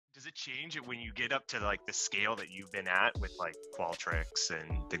it change when you get up to like the scale that you've been at with like Qualtrics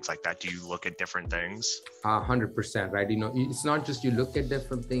and things like that? Do you look at different things? 100%, right? It's not just you look at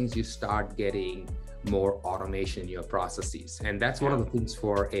different things, you start getting more automation in your processes. And that's one of the things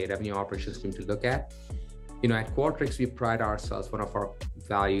for a revenue operations team to look at. At Qualtrics, we pride ourselves, one of our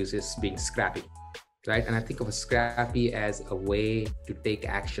values is being scrappy, right? And I think of a scrappy as a way to take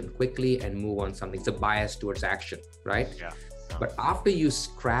action quickly and move on something. It's a bias towards action, right? Yeah. But after you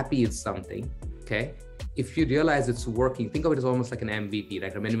scrappy something, okay, if you realize it's working, think of it as almost like an MVP,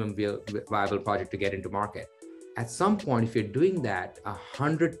 right? A minimum viable project to get into market. At some point, if you're doing that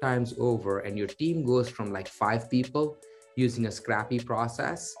 100 times over and your team goes from like 5 people using a scrappy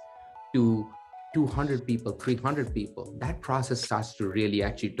process to 200 people, 300 people, that process starts to really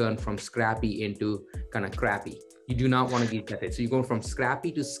actually turn from scrappy into kind of crappy. You do not want to get that. So you go from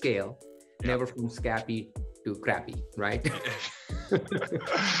scrappy to scale, never from scrappy to crappy, right?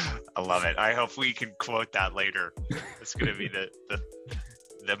 I love it. I hope we can quote that later. It's going to be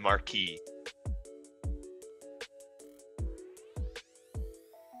the marquee.